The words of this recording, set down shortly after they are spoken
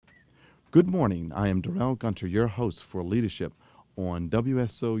Good morning. I am Darrell Gunter, your host for Leadership on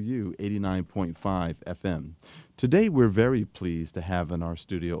WSOU 89.5 FM. Today, we're very pleased to have in our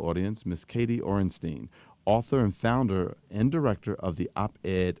studio audience Miss Katie Orenstein, author and founder and director of the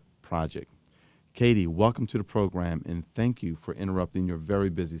OpEd Project. Katie, welcome to the program, and thank you for interrupting your very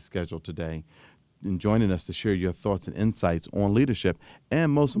busy schedule today and joining us to share your thoughts and insights on leadership,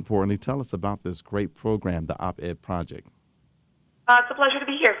 and most importantly, tell us about this great program, the OpEd Project. It's a pleasure to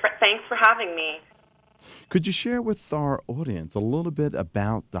be here. Thanks for having me. Could you share with our audience a little bit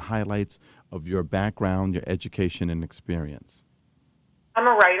about the highlights of your background, your education, and experience? I'm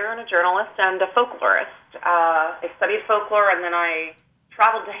a writer and a journalist and a folklorist. I studied folklore, and then I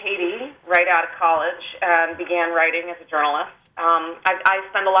traveled to Haiti right out of college and began writing as a journalist. I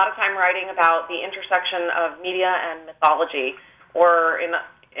spend a lot of time writing about the intersection of media and mythology, or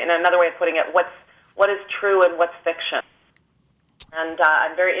in another way of putting it, what is true and what's fiction. And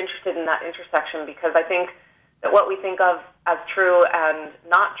I'm very interested in that intersection because I think that what we think of as true and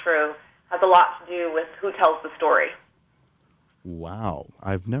not true has a lot to do with who tells the story. Wow.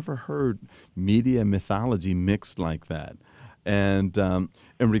 I've never heard media and mythology mixed like that. And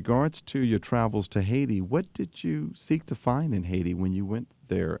in regards to your travels to Haiti, what did you seek to find in Haiti when you went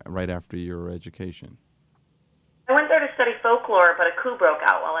there right after your education? I went there to study folklore, but a coup broke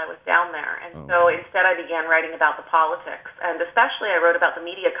out while I was down there. And so instead I began writing about the politics, and especially I wrote about the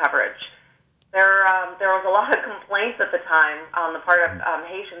media coverage. There was a lot of complaints at the time on the part of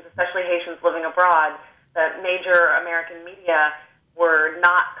Haitians, especially Haitians living abroad, that major American media were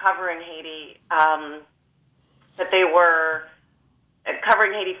not covering Haiti, that they were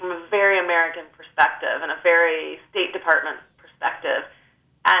covering Haiti from a very American perspective and a very State Department perspective.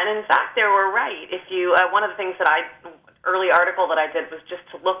 And in fact, they were right. If you, one of the things that early article that I did was just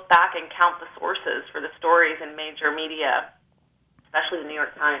to look back and count the sources for the stories in major media, especially the New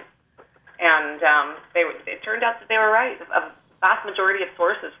York Times. And it turned out that they were right. A vast majority of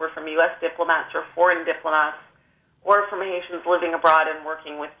sources were from U.S. diplomats or foreign diplomats, or from Haitians living abroad and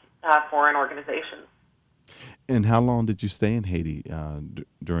working with foreign organizations. And how long did you stay in Haiti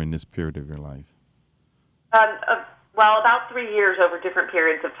during this period of your life? Well, about 3 years over different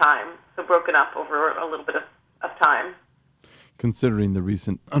periods of time, so broken up over a little bit of time. Considering the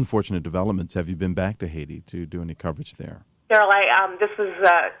recent unfortunate developments, have you been back to Haiti to do any coverage there? Daryl, this was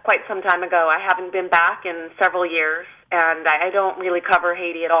quite some time ago. I haven't been back in several years, and I don't really cover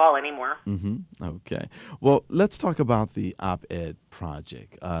Haiti at all anymore. Mm-hmm. Okay. Well, let's talk about the OpEd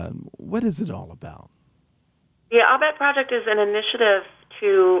Project. What is it all about? The OpEd Project is an initiative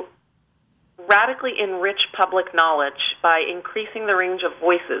to radically enrich public knowledge by increasing the range of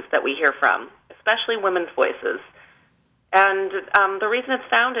voices that we hear from, especially women's voices. And the reason it's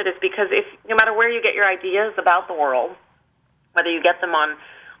founded is because no matter where you get your ideas about the world, whether you get them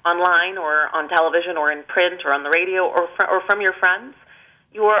online or on television or in print or on the radio or from your friends,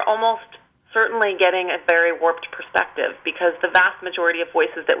 you are almost certainly getting a very warped perspective, because the vast majority of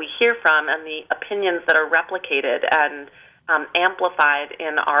voices that we hear from and the opinions that are replicated and amplified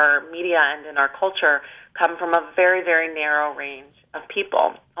in our media and in our culture come from a very, very narrow range of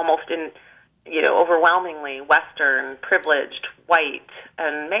people, almost overwhelmingly Western, privileged, white,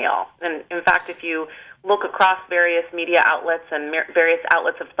 and male. And in fact, if you look across various media outlets and various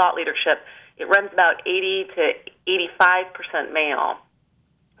outlets of thought leadership, it runs about 80 to 85% male.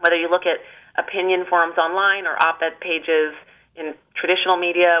 Whether you look at opinion forums online or op-ed pages in traditional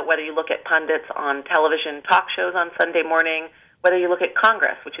media, whether you look at pundits on television talk shows on Sunday morning, whether you look at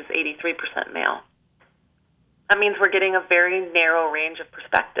Congress, which is 83% male. That means we're getting a very narrow range of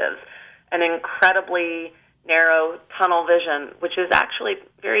perspectives, an incredibly narrow tunnel vision, which is actually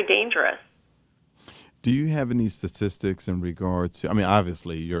very dangerous. Do you have any statistics in regards to? I mean,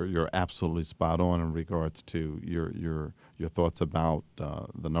 obviously, you're absolutely spot on in regards to your thoughts about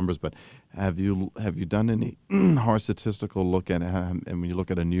the numbers. But have you done any hard statistical look at and when you look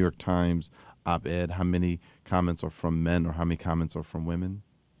at a New York Times op-ed, how many comments are from men or how many comments are from women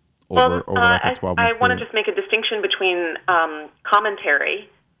over like a 12-month I want to period? just make a distinction between commentary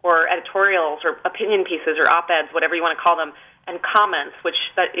or editorials or opinion pieces or op-eds, whatever you want to call them, and comments, which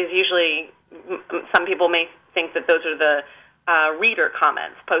that is usually, some people may think that those are the reader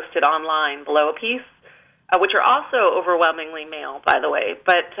comments posted online below a piece, which are also overwhelmingly male, by the way,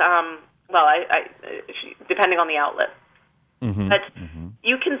 but, depending on the outlet. Mm-hmm. But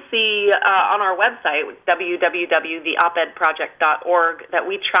you can see on our website, www.theopedproject.org, that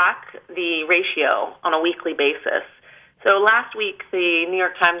we track the ratio on a weekly basis. So last week, the New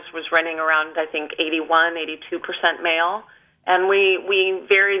York Times was running around, I think, 81, 82% male. And we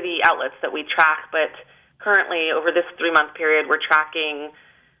vary the outlets that we track, but currently over this 3-month period, we're tracking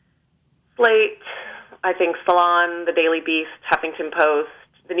Slate, I think Salon, the Daily Beast, Huffington Post,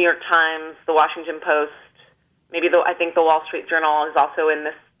 the New York Times, the Washington Post, I think the Wall Street Journal is also in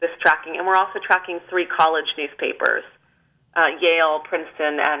this tracking. And we're also tracking 3 college newspapers, Yale,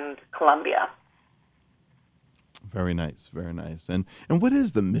 Princeton, and Columbia. Very nice, very nice. And what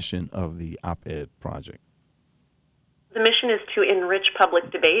is the mission of the OpEd Project? The mission is to enrich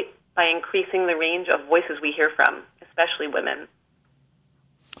public debate by increasing the range of voices we hear from, especially women,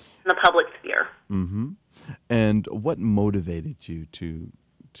 in the public sphere. Mm-hmm. And what motivated you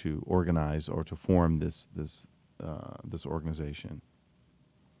to organize or to form this organization?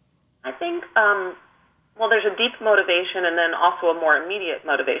 I think, there's a deep motivation and then also a more immediate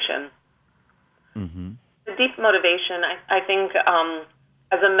motivation. Mm-hmm. The deep motivation, I think,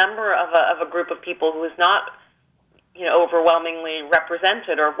 as a member of a group of people who is not, overwhelmingly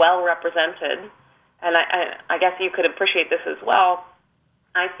represented or well represented, and I guess you could appreciate this as well,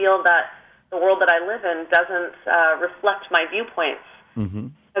 I feel that the world that I live in doesn't reflect my viewpoints Mm-hmm.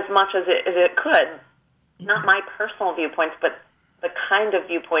 as much as it could. Not my personal viewpoints, but the kind of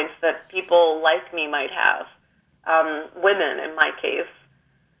viewpoints that people like me might have, women in my case.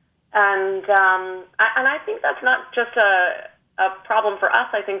 And I think that's not just a problem for us.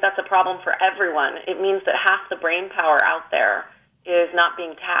 I think that's a problem for everyone. It means that half the brain power out there is not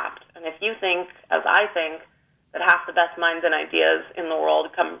being tapped. And if you think, as I think, that half the best minds and ideas in the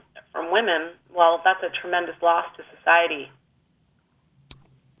world come from women, well, that's a tremendous loss to society.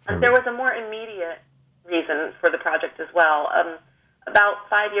 And there was a more immediate reason for the project as well. About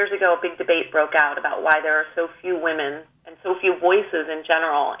 5 years ago, a big debate broke out about why there are so few women and so few voices in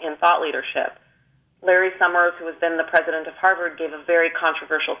general in thought leadership. Larry Summers, who has been the president of Harvard, gave a very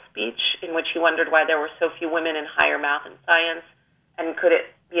controversial speech in which he wondered why there were so few women in higher math and science, and could it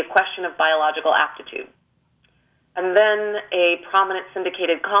be a question of biological aptitude. And then a prominent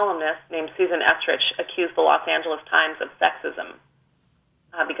syndicated columnist named Susan Estrich accused the Los Angeles Times of sexism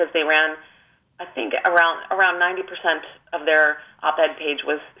because they ran, I think, around 90% of their op-ed page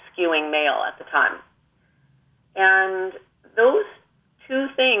was skewing male at the time. And those two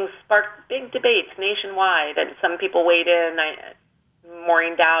things sparked big debates nationwide, and some people weighed in.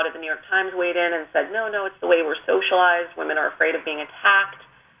 Maureen Dowd at the New York Times weighed in and said, no, it's the way we're socialized. Women are afraid of being attacked.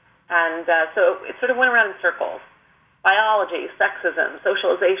 And so it sort of went around in circles. Biology, sexism,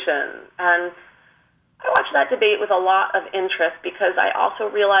 socialization. And I watched that debate with a lot of interest because I also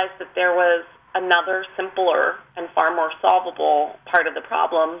realized that there was another simpler and far more solvable part of the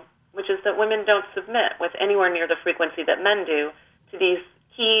problem, which is that women don't submit with anywhere near the frequency that men do to these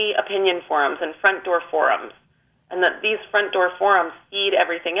key opinion forums and front door forums, and that these front door forums feed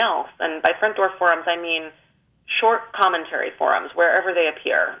everything else. And by front door forums, I mean short commentary forums wherever they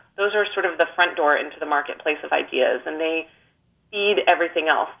appear. Those are sort of the front door into the marketplace of ideas, and they feed everything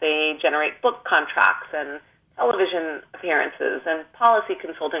else. They generate book contracts and television appearances and policy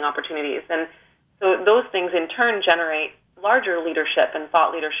consulting opportunities. And so those things in turn generate larger leadership and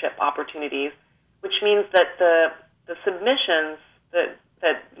thought leadership opportunities, which means that the submissions, the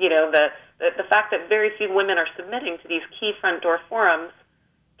fact that very few women are submitting to these key front door forums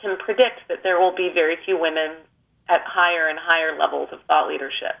can predict that there will be very few women at higher and higher levels of thought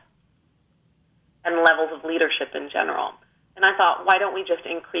leadership and levels of leadership in general. And I thought, why don't we just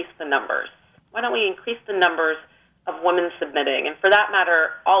increase the numbers? Why don't we increase the numbers of women submitting, and for that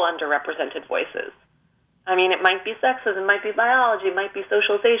matter, all underrepresented voices? I mean, it might be sexism, it might be biology, it might be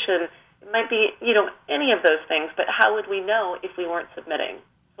socialization, it might be, any of those things, but how would we know if we weren't submitting?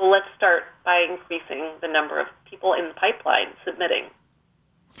 So let's start by increasing the number of people in the pipeline submitting.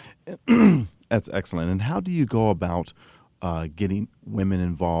 That's excellent. And how do you go about getting women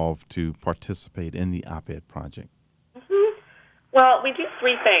involved to participate in the OpEd Project? Mm-hmm. Well, we do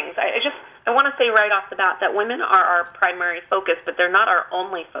 3 things. I want to say right off the bat that women are our primary focus, but they're not our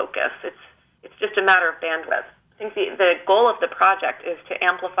only focus. It's just a matter of bandwidth. I think the goal of the project is to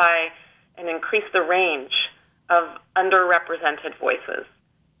amplify and increase the range of underrepresented voices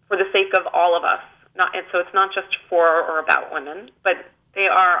for the sake of all of us. So it's not just for or about women, but they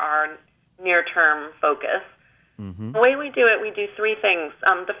are our near-term focus. Mm-hmm. The way we do it, we do 3 things.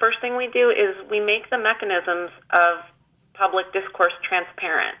 The first thing we do is we make the mechanisms of public discourse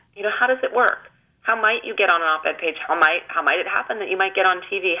transparent. How does it work? How might you get on an op-ed page? How might it happen that you might get on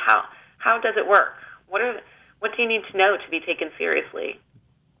TV? How does it work? What do you need to know to be taken seriously?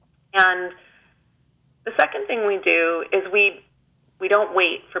 And the second thing we do is we don't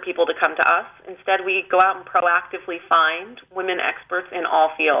wait for people to come to us. Instead, we go out and proactively find women experts in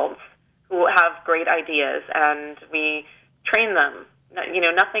all fields who have great ideas, and we train them.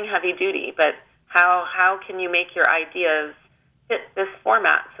 Nothing heavy duty, but how can you make your ideas fit this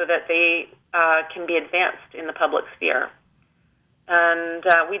format so that they can be advanced in the public sphere. And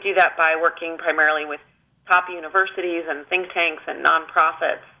we do that by working primarily with top universities and think tanks and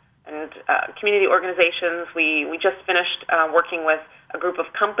nonprofits and community organizations. We just finished working with a group of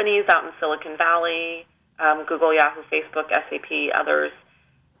companies out in Silicon Valley, Google, Yahoo, Facebook, SAP, others.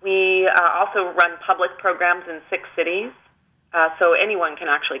 We also run public programs in 6 cities, so anyone can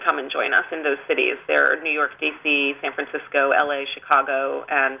actually come and join us in those cities. They're New York, D.C., San Francisco, L.A., Chicago,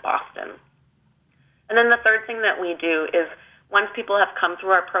 and Boston. And then the third thing that we do is once people have come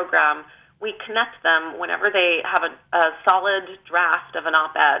through our program, we connect them whenever they have a solid draft of an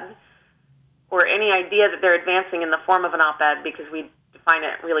op-ed or any idea that they're advancing in the form of an op-ed, because we define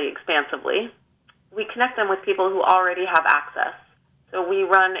it really expansively. We connect them with people who already have access. So we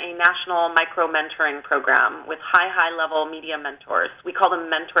run a national micro-mentoring program with high-level media mentors. We call them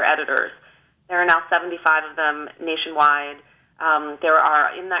mentor editors. There are now 75 of them nationwide. There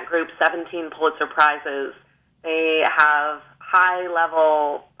are, in that group, 17 Pulitzer Prizes. They have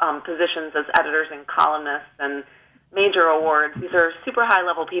high-level positions as editors and columnists and major awards. These are super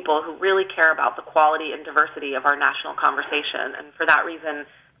high-level people who really care about the quality and diversity of our national conversation, and for that reason,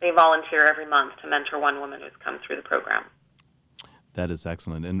 they volunteer every month to mentor one woman who's come through the program. That is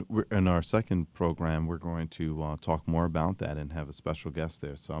excellent. And in our second program, we're going to talk more about that and have a special guest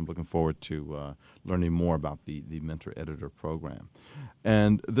there. So I'm looking forward to learning more about the Mentor Editor program.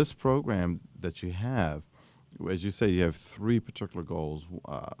 And this program that you have, as you say, you have 3 particular goals,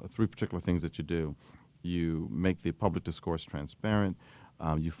 3 particular things that you do. You make the public discourse transparent.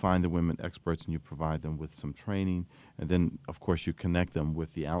 You find the women experts and you provide them with some training, and then, of course, you connect them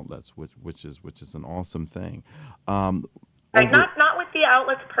with the outlets, which is an awesome thing. Right, not with the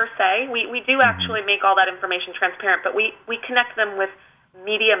outlets per se. We do actually make all that information transparent, but we connect them with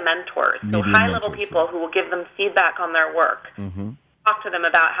media mentors, so high-level people who will give them feedback on their work, talk to them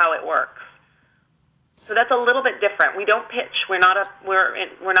about how it works. So that's a little bit different. We don't pitch. We're not a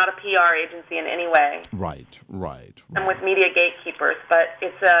PR agency in any way. Right. And with media gatekeepers, but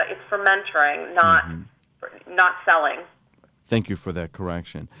it's for mentoring, not selling. Thank you for that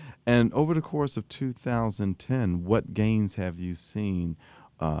correction. And over the course of 2010, what gains have you seen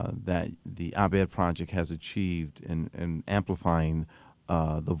that the OpEd Project has achieved in amplifying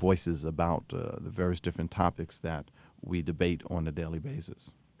the voices about the various different topics that we debate on a daily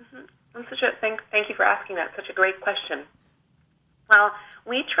basis? Thank you for asking that. Such a great question. Well,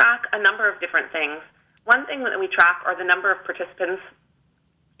 we track a number of different things. One thing that we track are the number of participants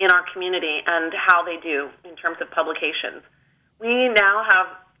in our community and how they do in terms of publications. We now have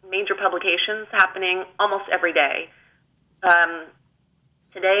major publications happening almost every day.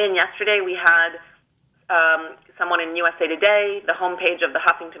 Today and yesterday we had someone in USA Today, the homepage of the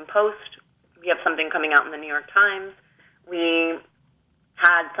Huffington Post. We have something coming out in the New York Times. We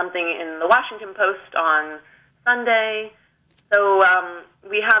had something in the Washington Post on Sunday. So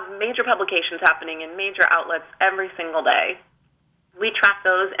we have major publications happening in major outlets every single day. We track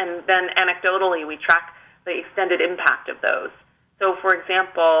those, and then anecdotally we track the extended impact of those. So, for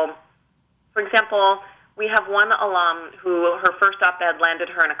example, we have one alum who her first op-ed landed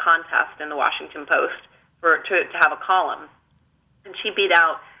her in a contest in the Washington Post to have a column, and she beat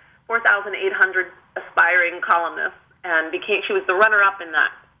out 4,800 aspiring columnists, and she was the runner-up in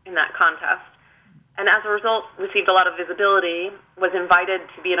that contest. And as a result, received a lot of visibility, was invited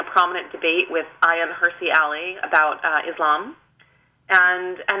to be in a prominent debate with Ayaan Hirsi Ali about Islam,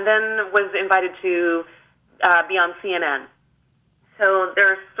 and then was invited to be on CNN. So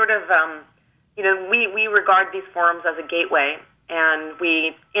there's sort of, we regard these forums as a gateway, and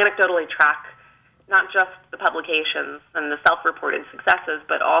we anecdotally track not just the publications and the self-reported successes,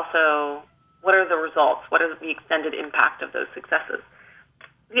 but also what are the results, what is the extended impact of those successes.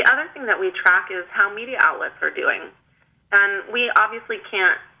 The other thing that we track is how media outlets are doing. And we obviously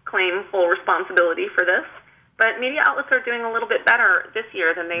can't claim full responsibility for this, but media outlets are doing a little bit better this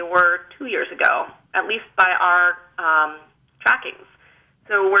year than they were 2 years ago, at least by our trackings.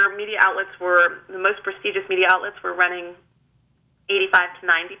 So where media outlets were, the most prestigious media outlets were running 85 to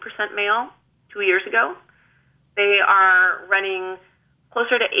 90% male 2 years ago, they are running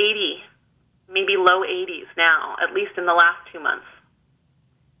closer to 80, maybe low 80s now, at least in the last 2 months.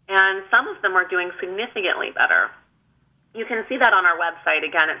 And some of them are doing significantly better. You can see that on our website.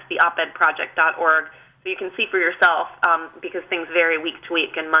 Again, it's the opedproject.org, so you can see for yourself because things vary week to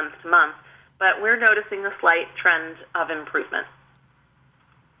week and month to month. But we're noticing a slight trend of improvement.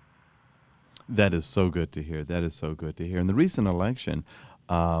 That is so good to hear. That is so good to hear. In the recent election,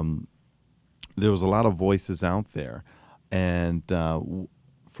 there was a lot of voices out there. And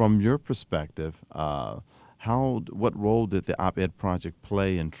from your perspective, What role did the OpEd Project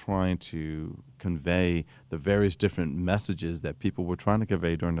play in trying to convey the various different messages that people were trying to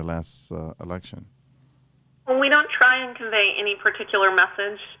convey during the last election? Well, we don't try and convey any particular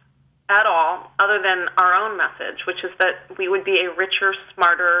message at all other than our own message, which is that we would be a richer,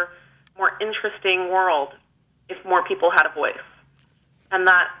 smarter, more interesting world if more people had a voice, and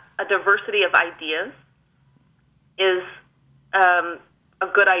that a diversity of ideas is a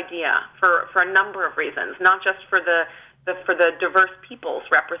good idea for a number of reasons, not just for the diverse peoples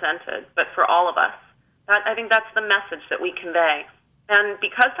represented, but for all of us. I think that's the message that we convey. And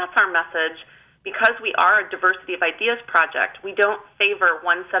because that's our message, because we are a diversity of ideas project, we don't favor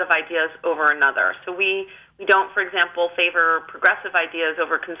one set of ideas over another. So we don't, for example, favor progressive ideas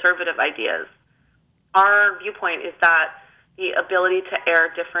over conservative ideas. Our viewpoint is that the ability to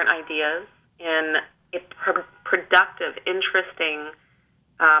air different ideas in a productive, interesting,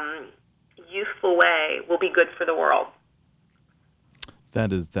 useful way will be good for the world.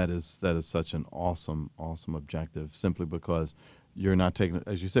 That is such an awesome objective, simply because you're not taking,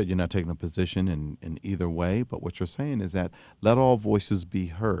 as you said, you're not taking a position in either way, but what you're saying is that let all voices be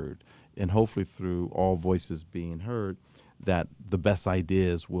heard, and hopefully through all voices being heard, that the best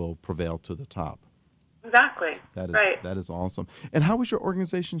ideas will prevail to the top. Exactly. Right. That is awesome. And how is your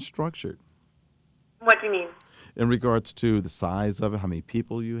organization structured? What do you mean? In regards to the size of it, how many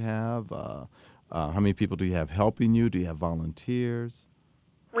people you have, how many people do you have helping you? Do you have volunteers?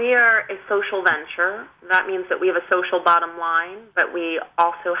 We are a social venture. That means that we have a social bottom line, but we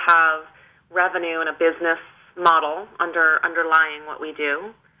also have revenue and a business model underlying what we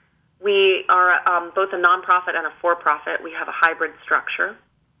do. We are both a nonprofit and a for-profit. We have a hybrid structure.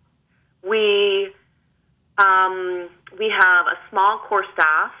 We have a small core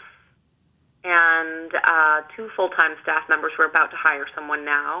staff and 2 full-time staff members. We're about to hire someone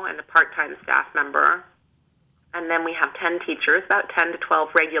now, and a part-time staff member. And then we have 10 teachers, about 10 to 12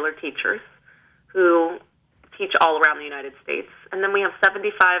 regular teachers who teach all around the United States. And then we have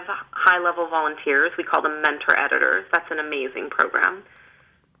 75 high-level volunteers. We call them mentor editors. That's an amazing program.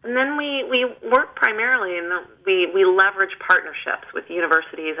 And then we work primarily, we leverage partnerships with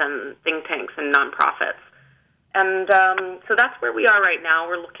universities and think tanks and nonprofits. And so that's where we are right now.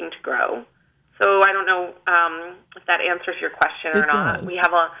 We're looking to grow. So I don't know if that answers your question or not. Does.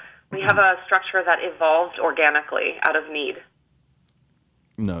 We have a structure that evolved organically out of need.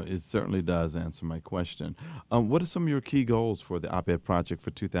 No, it certainly does answer my question. What are some of your key goals for the OpEd Project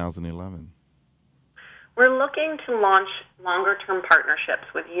for 2011? We're looking to launch longer-term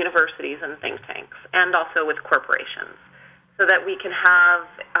partnerships with universities and think tanks, and also with corporations, so that we can have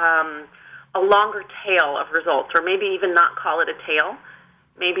a longer tail of results, or maybe even not call it a tail.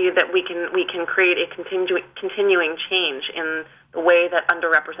 Maybe that we can create a continuing change in the way that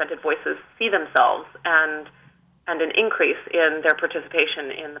underrepresented voices see themselves, and an increase in their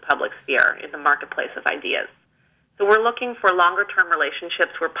participation in the public sphere, in the marketplace of ideas. So we're looking for longer-term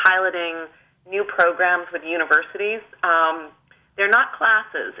relationships. We're piloting new programs with universities. They're not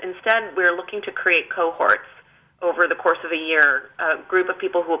classes. Instead, we're looking to create cohorts over the course of a year, a group of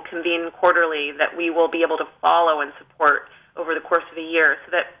people who will convene quarterly that we will be able to follow and support over the course of a year,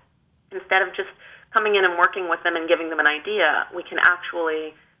 so that instead of just coming in and working with them and giving them an idea, we can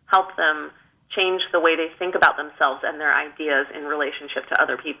actually help them change the way they think about themselves and their ideas in relationship to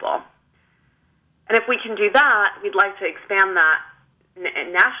other people. And if we can do that, we'd like to expand that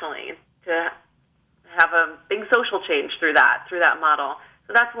nationally to have a big social change through that model.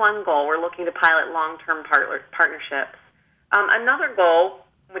 So that's one goal. We're looking to pilot long-term partnerships. Another goal,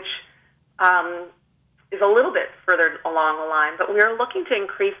 which is a little bit further along the line, but we are looking to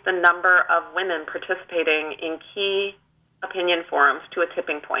increase the number of women participating in key opinion forums to a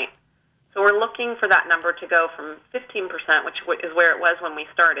tipping point. So we're looking for that number to go from 15%, which is where it was when we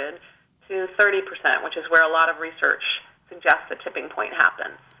started, to 30%, which is where a lot of research suggests the tipping point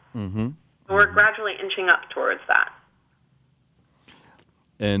happens. Mm-hmm. So we're gradually inching up towards that.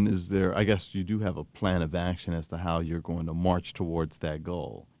 And is there, I guess you do have a plan of action as to how you're going to march towards that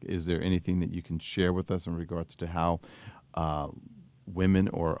goal. Is there anything that you can share with us in regards to how women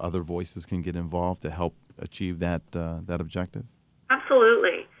or other voices can get involved to help achieve that objective?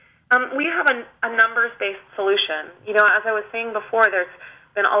 Absolutely. We have a numbers-based solution. You know, as I was saying before, there's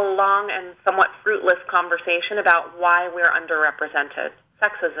been a long and somewhat fruitless conversation about why we're underrepresented.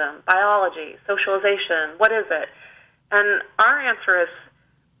 Sexism, biology, socialization, what is it? And our answer is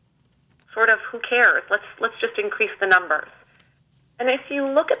sort of, who cares? Let's just increase the numbers. And if you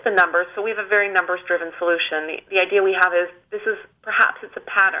look at the numbers, so we have a very numbers-driven solution. The idea we have is perhaps it's a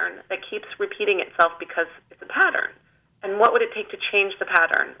pattern that keeps repeating itself because it's a pattern. And what would it take to change the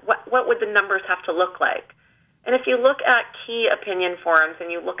pattern? What would the numbers have to look like? And if you look at key opinion forums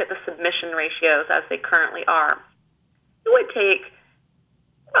and you look at the submission ratios as they currently are, it would take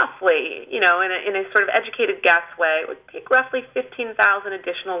roughly, in a sort of educated guess way, it would take roughly 15,000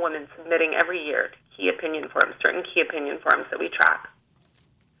 additional women submitting every year to key opinion forums, certain key opinion forums that we track.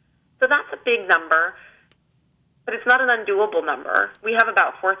 So that's a big number, but it's not an undoable number. We have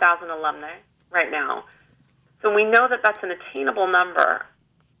about 4,000 alumni right now. So we know that that's an attainable number.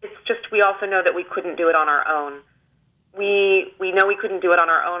 It's just we also know that we couldn't do it on our own. We know we couldn't do it on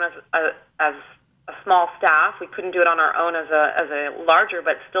our own as a small staff. We couldn't do it on our own as a larger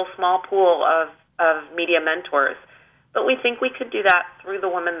but still small pool of media mentors. But we think we could do that through the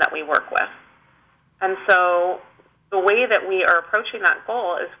women that we work with. And so the way that we are approaching that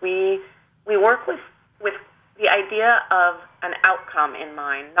goal is we work with the idea of an outcome in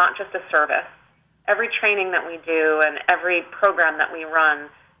mind, not just a service. Every training that we do and every program that we run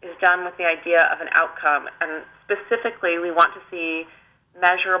is done with the idea of an outcome. And specifically, we want to see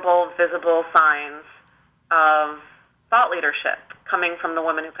measurable, visible signs of thought leadership coming from the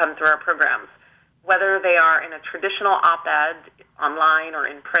women who come through our programs, whether they are in a traditional op-ed online or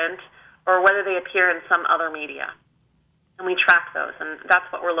in print, or whether they appear in some other media. And we track those, and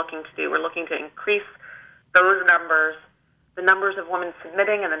that's what we're looking to do. We're looking to increase those numbers, the numbers of women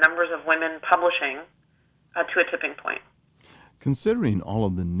submitting and the numbers of women publishing to a tipping point. Considering all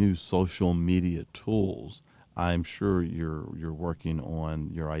of the new social media tools, I'm sure you're working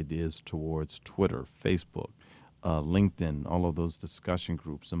on your ideas towards Twitter, Facebook, LinkedIn, all of those discussion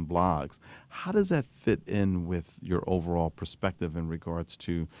groups and blogs. How does that fit in with your overall perspective in regards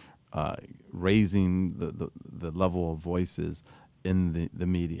to raising the level of voices in the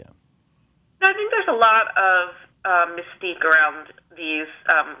media? I think there's a lot of mystique around these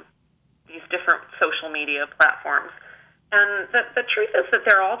different social media platforms. And the truth is that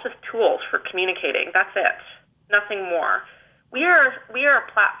they're all just tools for communicating. That's it. Nothing more. We are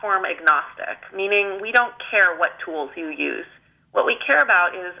platform agnostic, meaning we don't care what tools you use. What we care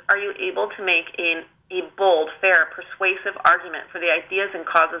about is, are you able to make a bold, fair, persuasive argument for the ideas and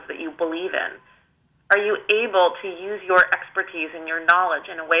causes that you believe in? Are you able to use your expertise and your knowledge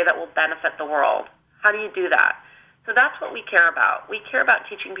in a way that will benefit the world? How do you do that? So that's what we care about. We care about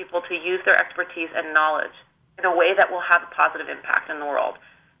teaching people to use their expertise and knowledge in a way that will have a positive impact in the world.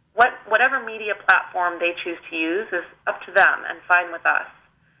 Whatever media platform they choose to use is up to them and fine with us.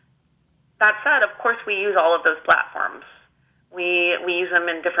 That said, of course, we use all of those platforms. We use them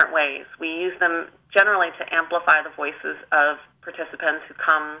in different ways. We use them generally to amplify the voices of participants who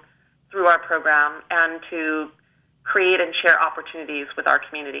come through our program and to create and share opportunities with our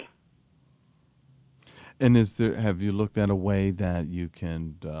community. And have you looked at a way that you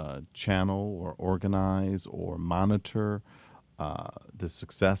can channel or organize or monitor the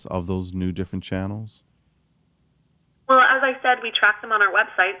success of those new different channels? Well, as I said, we track them on our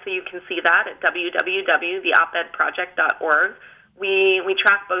website, so you can see that at www.theopedproject.org. We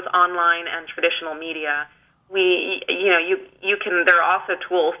track both online and traditional media. You can. There are also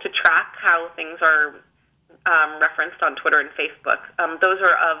tools to track how things are referenced on Twitter and Facebook. Those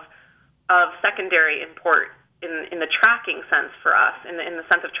are of secondary import in the tracking sense for us, in the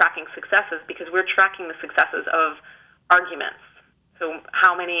sense of tracking successes, because we're tracking the successes of arguments. So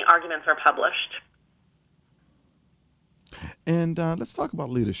how many arguments are published? And let's talk about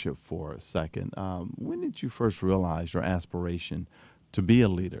leadership for a second. When did you first realize your aspiration to be a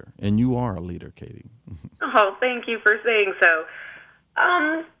leader? And you are a leader, Katie. Oh, thank you for saying so.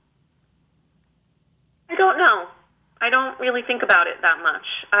 I don't know. I don't really think about it that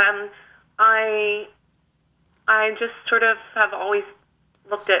much. I just sort of have always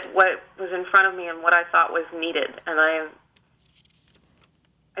looked at what was in front of me and what I thought was needed, and I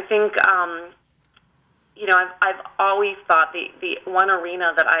think I've always thought the one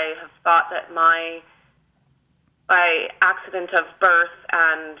arena that I have thought that by accident of birth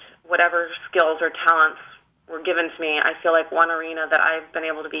and whatever skills or talents were given to me, I feel like one arena that I've been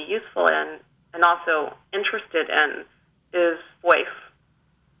able to be useful in and also interested in is voice.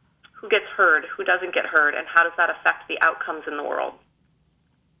 Who gets heard? Who doesn't get heard? And how does that affect the outcomes in the world?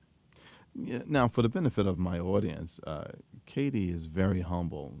 Yeah, now, for the benefit of my audience, Katie is very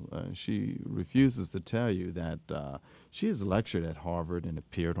humble. She refuses to tell you that she has lectured at Harvard and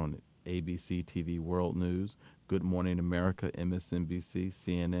appeared on ABC TV World News, Good Morning America, MSNBC,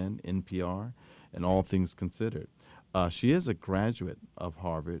 CNN, NPR, and All Things Considered. She is a graduate of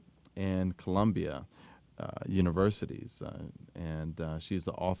Harvard and Columbia universities, and she's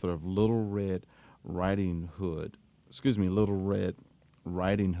the author of Little Red Riding Hood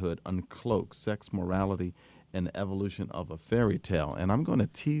Uncloaked, Sex, Morality, and the Evolution of a Fairy Tale. And I'm going to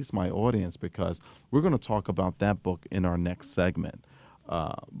tease my audience because we're going to talk about that book in our next segment.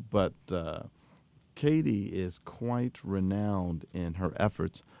 But Katie is quite renowned in her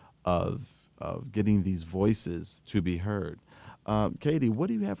efforts of getting these voices to be heard. Katie, what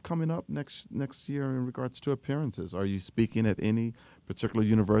do you have coming up next year in regards to appearances? Are you speaking at any particular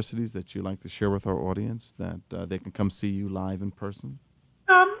universities that you'd like to share with our audience that they can come see you live in person?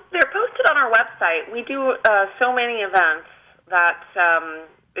 They're posted on our website. We do so many events that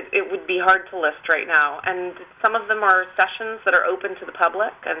it would be hard to list right now. And some of them are sessions that are open to the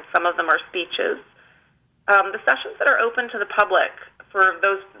public, and some of them are speeches. The sessions that are open to the public, for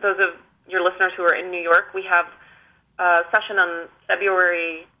those of your listeners who are in New York, we have a session on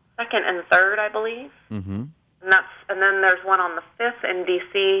February 2nd and 3rd, I believe. Mm-hmm. And then there's one on the 5th in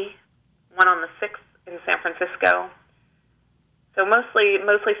D.C., one on the 6th in San Francisco. So mostly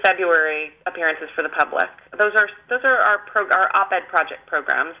February appearances for the public. Those are our OpEd Project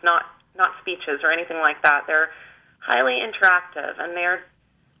programs, not speeches or anything like that. They're highly interactive, and they're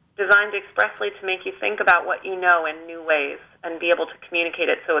designed expressly to make you think about what you know in new ways and be able to communicate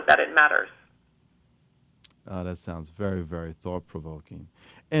it so that it matters. That sounds very, very thought-provoking.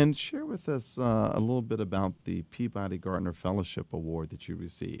 And share with us a little bit about the Peabody Gardner Fellowship Award that you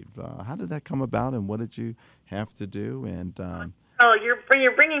received. How did that come about, and what did you have to do? And you're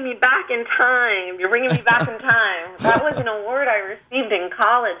bringing me back in time. You're bringing me back in time. That was an award I received in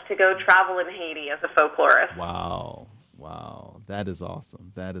college to go travel in Haiti as a folklorist. Wow, that is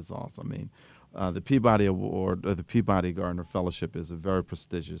awesome. That is awesome. I mean, the Peabody Award, or the Peabody Gardner Fellowship, is a very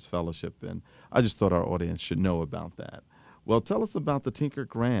prestigious fellowship, and I just thought our audience should know about that. Well, tell us about the Tinker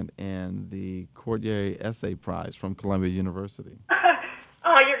Grant and the Courtier Essay Prize from Columbia University.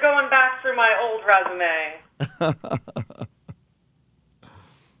 Oh, you're going back through my old resume.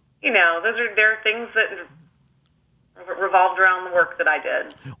 There are things that revolved around the work that I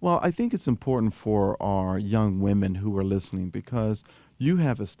did. Well, I think it's important for our young women who are listening, because you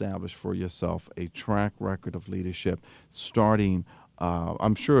have established for yourself a track record of leadership starting.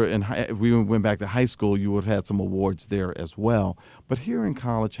 I'm sure if we went back to high school, you would have had some awards there as well. But here in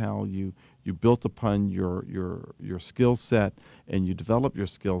college, how you built upon your skill set, and you developed your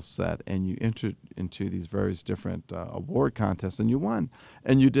skill set, and you entered into these various different award contests, and you won.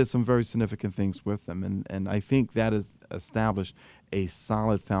 And you did some very significant things with them. And I think that has established a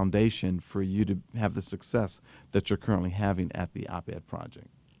solid foundation for you to have the success that you're currently having at the OpEd Project.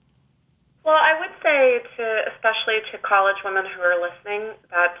 Well, I would say, especially to college women who are listening,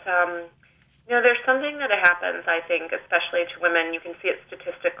 that there's something that happens, I think, especially to women. You can see it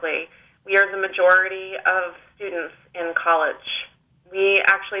statistically. We are the majority of students in college.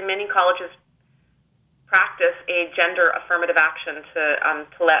 Many colleges practice a gender affirmative action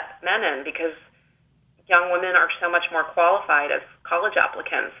to let men in, because young women are so much more qualified as college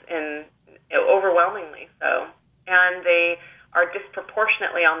applicants, overwhelmingly so, and they are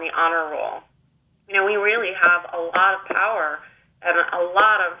disproportionately on the honor roll. We really have a lot of power and a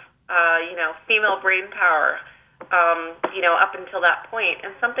lot of, female brain power, up until that point.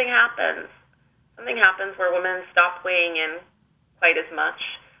 And something happens. Something happens where women stop weighing in quite as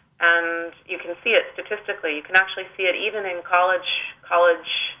much. And you can see it statistically. You can actually see it even in college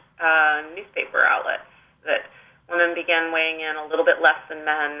newspaper outlets, that women begin weighing in a little bit less than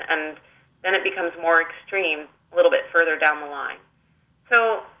men, and then it becomes more extreme a little bit further down the line.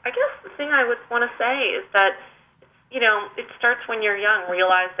 So I guess the thing I would want to say is that, it starts when you're young.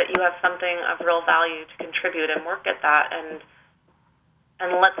 Realize that you have something of real value to contribute, and work at that, and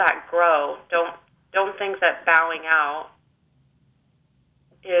let that grow. Don't think that bowing out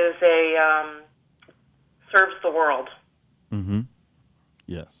is serves the world. Mm-hmm.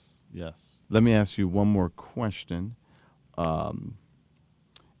 Yes. Let me ask you one more question. In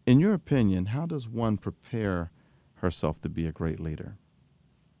your opinion, how does one prepare herself to be a great leader?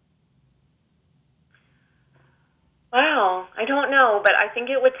 Well, I don't know, but I think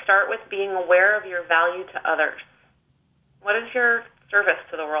it would start with being aware of your value to others. What is your service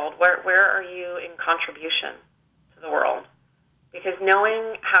to the world? Where are you in contribution to the world? Because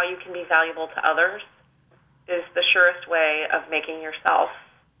knowing how you can be valuable to others is the surest way of making yourself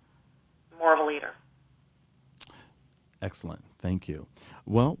more of a leader. Excellent. Thank you.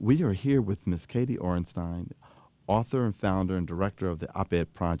 Well, we are here with Ms. Katie Orenstein, author and founder and director of the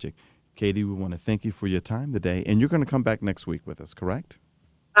OpEd Project. Katie, we want to thank you for your time today, and you're going to come back next week with us, correct?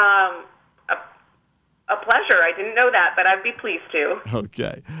 A pleasure. I didn't know that, but I'd be pleased to.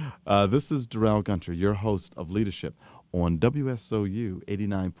 Okay. This is Darrell Gunter, your host of Leadership on WSOU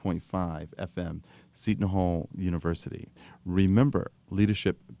 89.5 FM, Seton Hall University. Remember,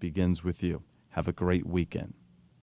 leadership begins with you. Have a great weekend.